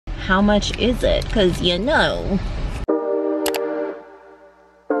how much is it? Because you know.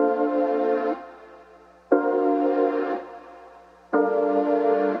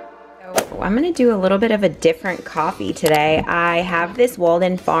 I'm gonna do a little bit of a different coffee today. I have this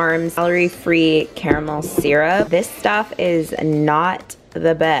Walden Farms calorie-free caramel syrup. This stuff is not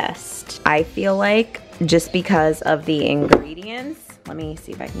the best, I feel like, just because of the ingredients. Let me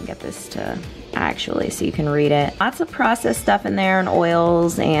see if I can get this to actually so you can read it. Lots of processed stuff in there and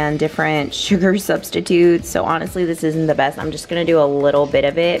oils and different sugar substitutes. So honestly, this isn't the best. I'm just gonna do a little bit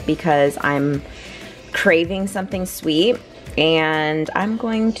of it because I'm craving something sweet. And I'm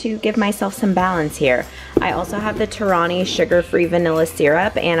going to give myself some balance here. I also have the Torani sugar-free vanilla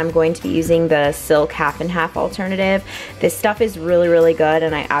syrup, and I'm going to be using the Silk half and half alternative. This stuff is really, really good,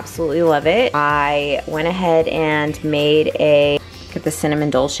 and I absolutely love it. I went ahead and made get the cinnamon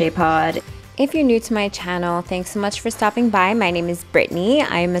dolce pod. If you're new to my channel, thanks so much for stopping by. My name is Brittany.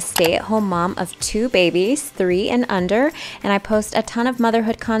 I am a stay-at-home mom of 2 babies, 3 and under, and I post a ton of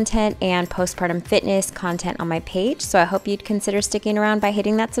motherhood content and postpartum fitness content on my page, so I hope you'd consider sticking around by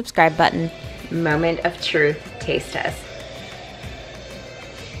hitting that subscribe button. Moment of truth taste test.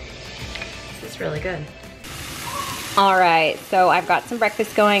 This is really good. All right, so I've got some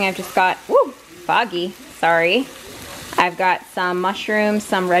breakfast going. I've just got, woo, foggy, sorry. I've got some mushrooms,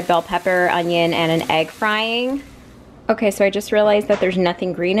 some red bell pepper, onion, and an egg frying. Okay, so I just realized that there's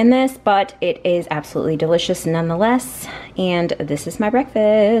nothing green in this, but it is absolutely delicious nonetheless. And this is my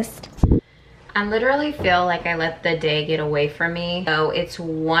breakfast. I literally feel like I let the day get away from me. So it's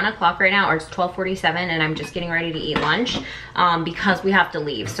 1 o'clock right now, or it's 12:47, and I'm just getting ready to eat lunch because we have to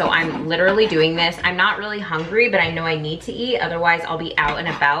leave. So I'm literally doing this. I'm not really hungry, but I know I need to eat. Otherwise, I'll be out and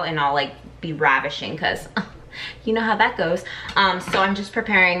about and I'll like be ravishing because you know how that goes. So I'm just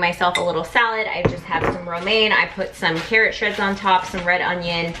preparing myself a little salad. I just have some romaine. I put some carrot shreds on top, some red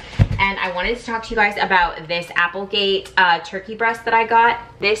onion, and I wanted to talk to you guys about this Applegate turkey breast that I got.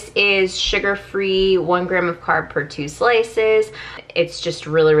 This is sugar-free, 1 gram of carb per 2 slices. It's just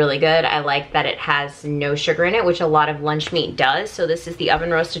really, really good. I like that it has no sugar in it, which a lot of lunch meat does. So this is the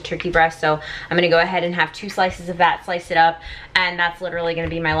oven roasted turkey breast. So I'm gonna go ahead and have 2 slices of that, slice it up, and that's literally gonna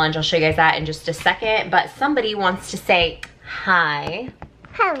be my lunch. I'll show you guys that in just a second. But somebody wants to say hi.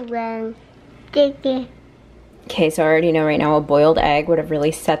 Hello. Thank Okay, so I already know right now a boiled egg would have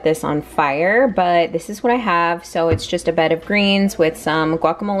really set this on fire, but this is what I have. So it's just a bed of greens with some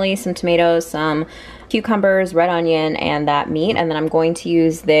guacamole, some tomatoes, some cucumbers, red onion, and that meat. And then I'm going to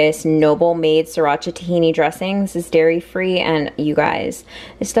use this Noble Made Sriracha Tahini dressing. This is dairy-free, and you guys,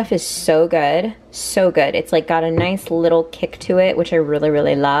 this stuff is so good. So good. It's like got a nice little kick to it, which I really,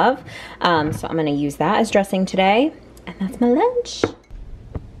 really love. So I'm gonna use that as dressing today. And that's my lunch.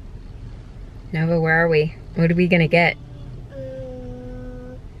 Nova, where are we? What are we gonna get?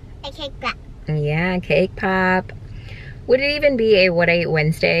 A cake pop. Yeah, cake pop. Would it even be a What I Ate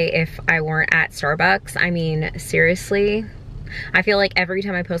Wednesday if I weren't at Starbucks? I mean, seriously? I feel like every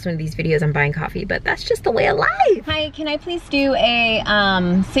time I post one of these videos, I'm buying coffee, but that's just the way of life. Hi, can I please do a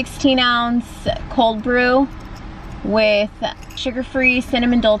 16-ounce cold brew with sugar-free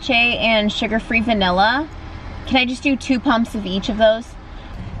cinnamon dolce and sugar-free vanilla? Can I just do 2 pumps of each of those?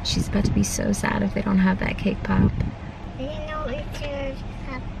 She's about to be so sad if they don't have that cake pop. I didn't know it should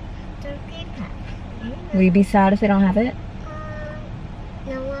have the cake pop. Will you be sad if they don't have it?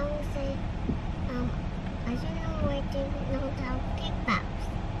 No, I will say, I don't know why they don't have cake pops.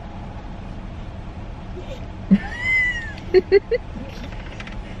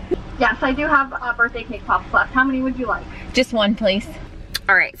 Yes, I do have birthday cake pops left. How many would you like? Just 1, please.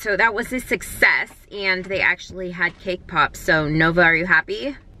 All right, so that was a success, and they actually had cake pops. So Nova, are you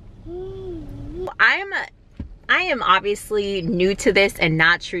happy? I am obviously new to this and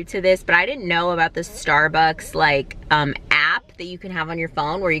not true to this, but I didn't know about the Starbucks like app that you can have on your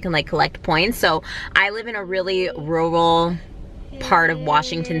phone where you can like collect points. So I live in a really rural part of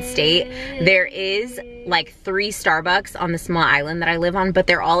Washington state. There is like 3 Starbucks on the small island that I live on, but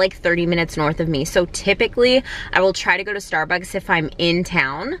they're all like 30 minutes north of me. So typically I will try to go to Starbucks if I'm in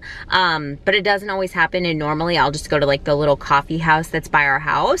town, but it doesn't always happen, and normally I'll just go to like the little coffee house that's by our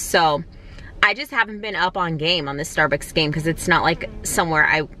house. So I just haven't been up on game on this Starbucks game because it's not like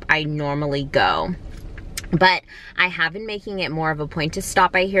somewhere I normally go. But I have been making it more of a point to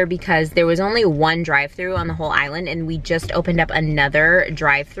stop by here because there was only 1 drive-through on the whole island, and we just opened up another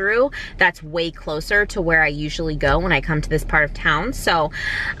drive-through that's way closer to where I usually go when I come to this part of town. So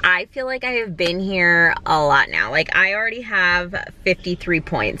I feel like I have been here a lot now. Like I already have 53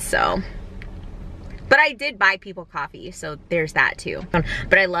 points, so. But I did buy people coffee, so there's that too.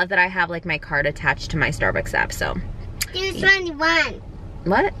 But I love that I have like my card attached to my Starbucks app, so. There's only 1.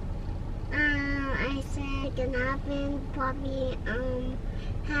 What? take a nap and probably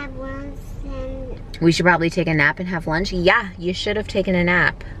have lunch and... We should probably take a nap and have lunch? Yeah, you should have taken a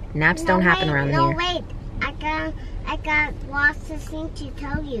nap. Naps don't happen around here. No, wait. I got lots of things to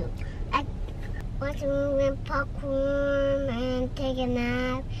tell you. I want to eat popcorn and take a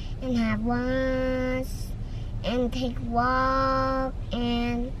nap and have lunch and take a walk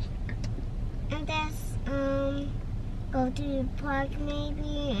and just go to the park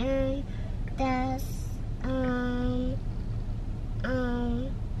maybe and just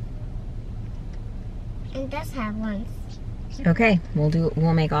and just have lunch. Okay,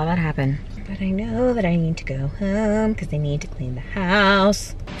 we'll make all that happen. But I know that I need to go home because I need to clean the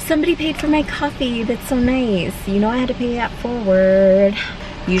house. Somebody paid for my coffee. That's so nice. You know I had to pay that forward.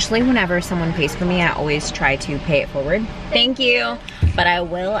 Usually whenever someone pays for me, I always try to pay it forward. Thank you. But I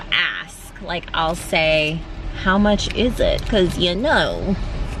will ask, like I'll say, how much is it? Because you know,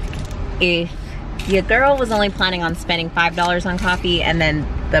 if your girl was only planning on spending $5 on coffee and then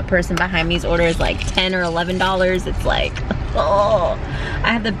the person behind me's orders like $10 or $11, it's like, oh, I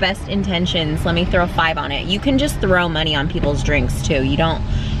have the best intentions. Let me throw 5 on it. You can just throw money on people's drinks too. You don't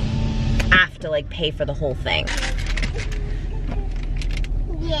have to like pay for the whole thing.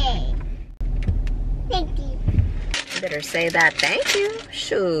 Yay. Thank you. You better say that thank you.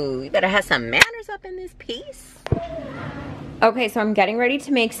 Shoo, you better have some manners up in this piece. Okay, so I'm getting ready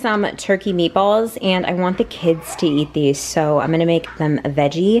to make some turkey meatballs and I want the kids to eat these, so I'm gonna make them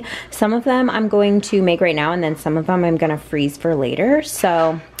veggie. Some of them I'm going to make right now and then some of them I'm gonna freeze for later.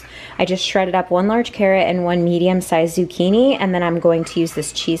 So I just shredded up 1 large carrot and 1 medium-sized zucchini, and then I'm going to use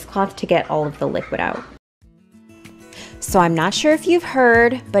this cheesecloth to get all of the liquid out. So I'm not sure if you've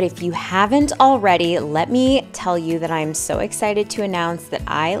heard, but if you haven't already, let me tell you that I'm so excited to announce that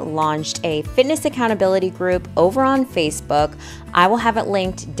I launched a fitness accountability group over on Facebook. I will have it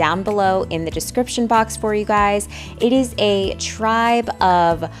linked down below in the description box for you guys. It is a tribe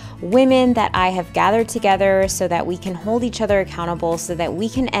of women that I have gathered together so that we can hold each other accountable, so that we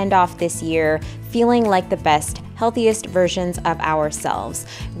can end off this year feeling like the best, healthiest versions of ourselves.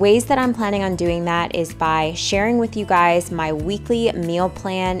 Ways that I'm planning on doing that is by sharing with you guys my weekly meal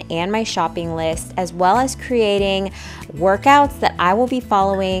plan and my shopping list, as well as creating workouts that I will be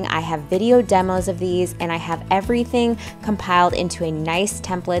following. I have video demos of these and I have everything compiled into a nice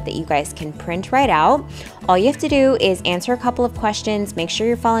template that you guys can print right out. All you have to do is answer a couple of questions, make sure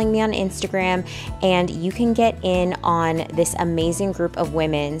you're following me on Instagram, and you can get in on this amazing group of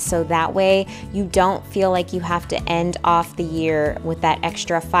women. So that way you don't feel like you have to end off the year with that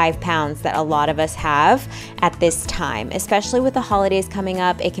extra 5 pounds that a lot of us have at this time. Especially with the holidays coming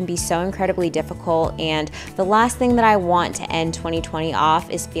up, it can be so incredibly difficult, and the last thing that I want to end 2020 off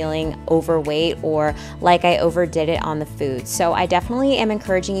is feeling overweight or like I overdid it on the food. So I definitely am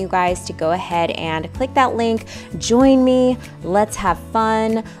encouraging you guys to go ahead and click that link, join me, let's have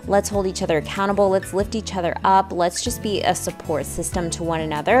fun, let's hold each other accountable, let's lift each other up, let's just be a support system to one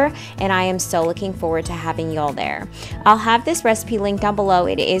another, and I am so looking forward to having you all there. I'll have this recipe linked down below.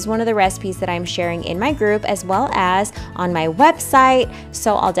 It is one of the recipes that I'm sharing in my group as well as on my website,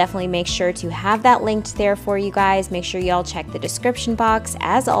 so I'll definitely make sure to have that linked there for you guys. Make sure y'all check the description box.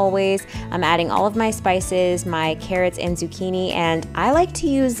 As always, I'm adding all of my spices, my carrots and zucchini, and I like to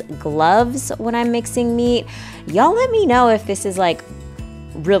use gloves when I'm mixing meat. Y'all let me know if this is like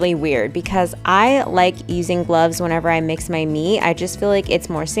really weird, because I like using gloves whenever I mix my meat. I just feel like it's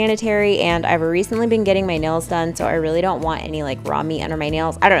more sanitary, and I've recently been getting my nails done, so I really don't want any like raw meat under my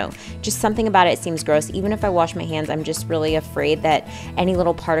nails. I don't know, just something about it seems gross. Even if I wash my hands, I'm just really afraid that any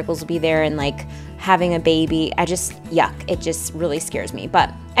little particles will be there, and like having a baby, yuck, it just really scares me.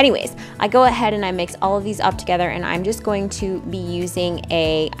 But anyways, I go ahead and I mix all of these up together, and I'm just going to be using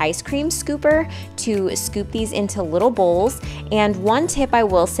a ice cream scooper to scoop these into little bowls. And one tip I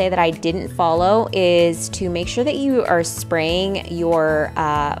will say that I didn't follow is to make sure that you are spraying your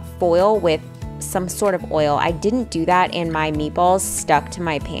foil with some sort of oil. I didn't do that, and my meatballs stuck to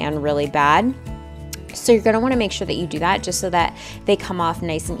my pan really bad. So you're going to want to make sure that you do that just so that they come off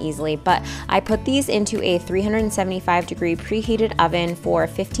nice and easily. But I put these into a 375-degree preheated oven for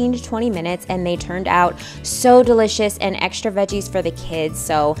 15 to 20 minutes, and they turned out so delicious, and extra veggies for the kids.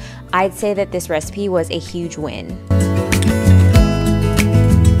 So I'd say that this recipe was a huge win.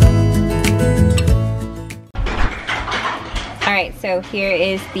 All right, so here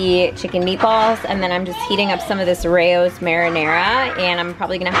is the chicken meatballs, and then I'm just heating up some of this Rayo's marinara, and I'm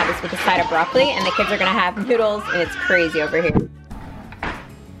probably gonna have this with a side of broccoli, and the kids are gonna have noodles, and it's crazy over here.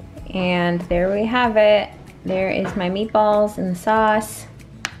 And there we have it. There is my meatballs and the sauce.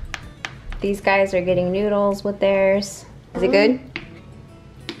 These guys are getting noodles with theirs. Is it good?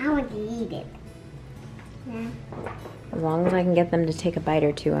 I want to eat it. As long as I can get them to take a bite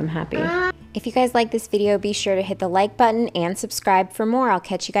or two, I'm happy. If you guys like this video, be sure to hit the like button and subscribe for more. I'll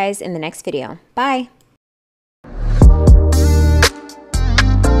catch you guys in the next video. Bye.